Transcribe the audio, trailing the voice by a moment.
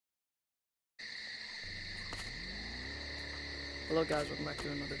Hello guys, welcome back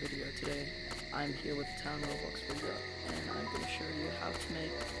to another video. Today I'm here with the Town Roblox video and I'm going to show you how to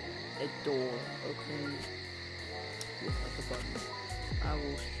make a door open with like a button. I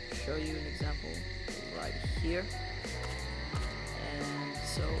will show you an example right here, and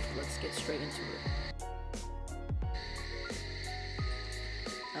so let's get straight into it.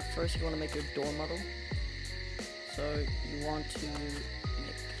 Now first you want to make your door model. So you want to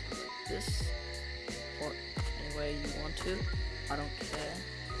make like this, or any way you want to. I don't care.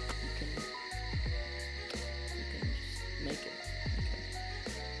 You can just make it. Okay.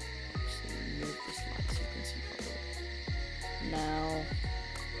 So remove this light so you can see properly.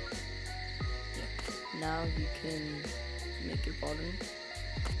 Now you can make your button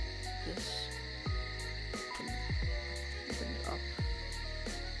this. You can bring it up.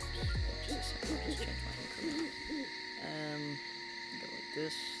 Just a second. I'll just change my increment. Go like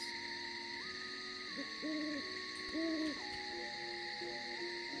this.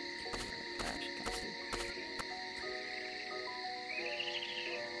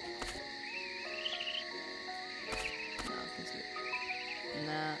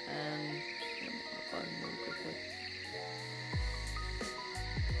 And just gonna make my button really quickly.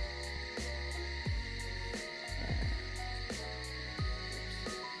 Okay.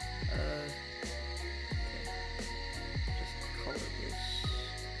 Just color this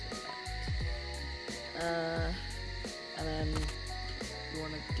to that. And then you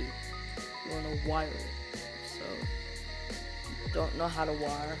wanna wire it. So if you don't know how to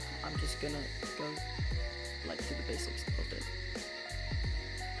wire, I'm just gonna go like do the basics of it.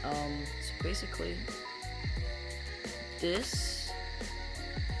 So basically, this,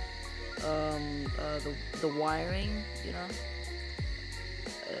 the wiring, you know,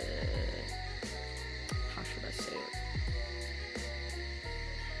 how should I say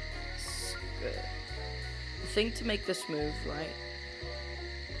it? The thing to make this move, right,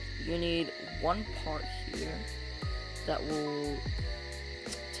 you need one part here that will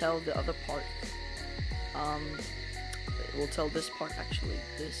tell the other part, it will tell this part, actually,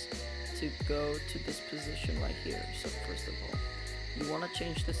 this, to go to this position right here. So first of all, you want to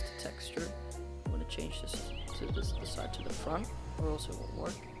change this to texture. You want to change this to this side to the front, or else it won't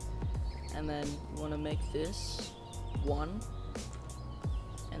work. And then you want to make this 1,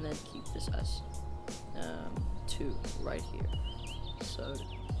 and then keep this as 2 right here. So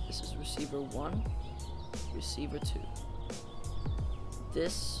this is receiver 1, receiver 2.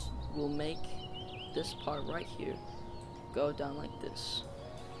 This will make this part right here go down like this.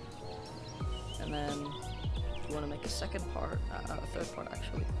 And then if you want to make a second part, a third part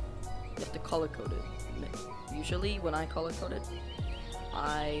actually, you have to color code it. Usually when I color code it,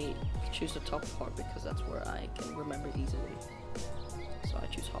 I choose the top part because that's where I can remember easily. So I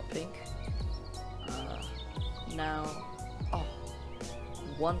choose hot pink. Now,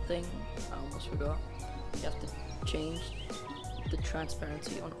 one thing I almost forgot, you have to change the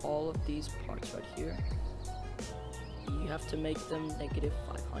transparency on all of these parts right here. You have to make them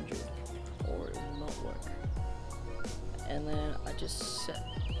 -500 or it will not work. And then I just set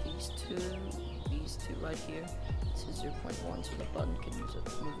these two right here to 0.1 so the button can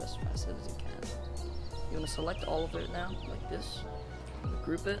move as fast as it can. You want to select all of it now, like this,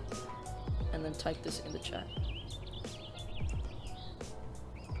 group it, and then type this in the chat.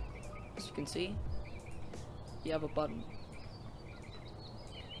 As you can see, you have a button.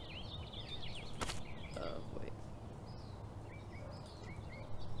 Wait.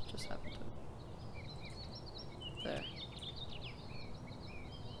 Just happened to there.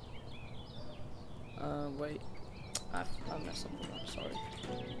 Wait, I messed something up, sorry.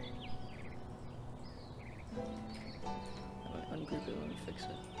 Ungroup it, let me fix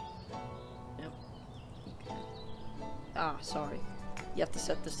it. Yep. Okay. Sorry. You have to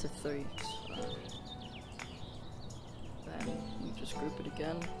set this to 3. So then you just group it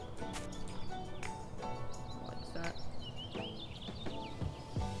again. Like that.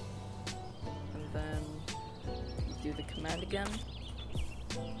 And then you do the command again.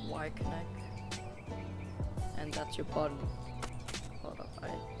 Y connect. And that's your button. Hold up,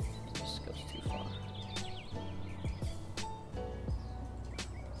 this goes too far.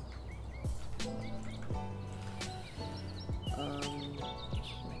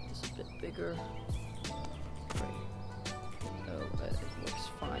 Just make this a bit bigger. Great. Oh, it looks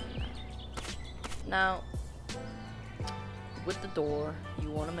fine now. Now, with the door,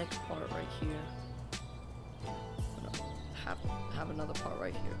 you want to make a part right here. Have another part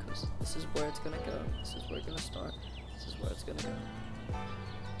right here, because this is where it's gonna go. This is where it's gonna start. This is where it's gonna go.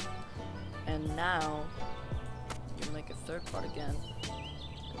 And now you make a third part again,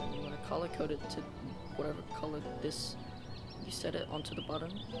 and then you want to color code it to whatever color this you set it onto the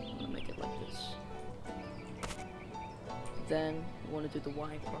button. I'm gonna make it like this. Then you want to do the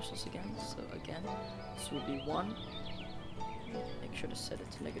wiring process again. So again, this will be 1. Make sure to set it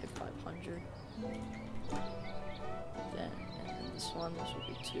to negative 500. Then and this one, this will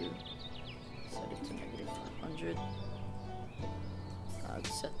be 2. Set it to negative 500. I'll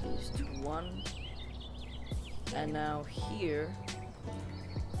set these to 1. And now here,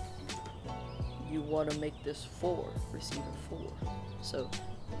 you want to make this 4, receiver 4. So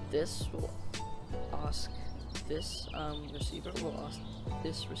this will ask this receiver will ask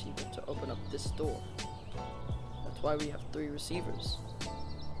this receiver to open up this door. That's why we have 3 receivers.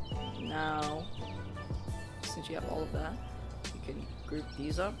 Now, since you have all of that, you can group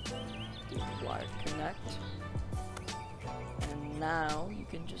these up, do the wire connect, and now you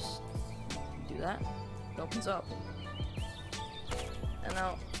can just do that. It opens up. And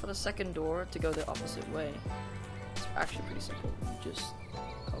now for the second door to go the opposite way, it's actually pretty simple. You just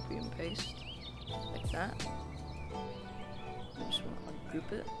copy and paste like that. You just want to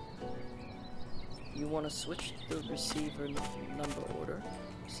ungroup it. You want to switch the receiver number order.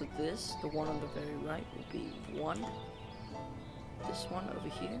 So this, the one on the very right, will be 1. This one over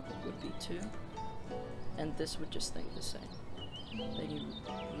here would be 2. And this would just stay the same. Then you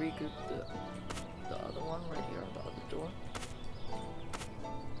regroup the other one right here on the other door.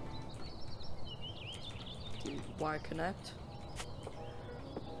 Do wire connect.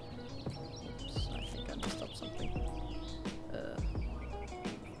 Oops, I think I messed up something.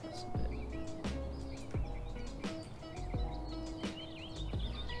 That's a bit.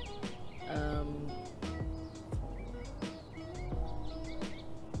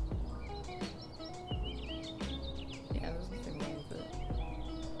 Yeah, there's nothing wrong with it.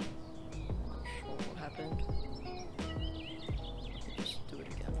 Not sure what happened. Just do it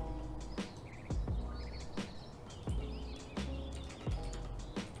again.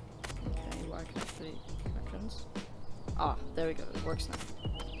 Okay, wire connections. Ah, there we go. It works now.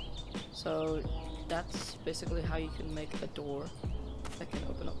 So that's basically how you can make a door that can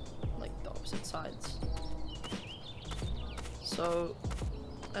open up like the opposite sides. So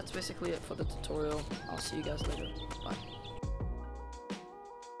that's basically it for the tutorial. I'll see you guys later. Bye.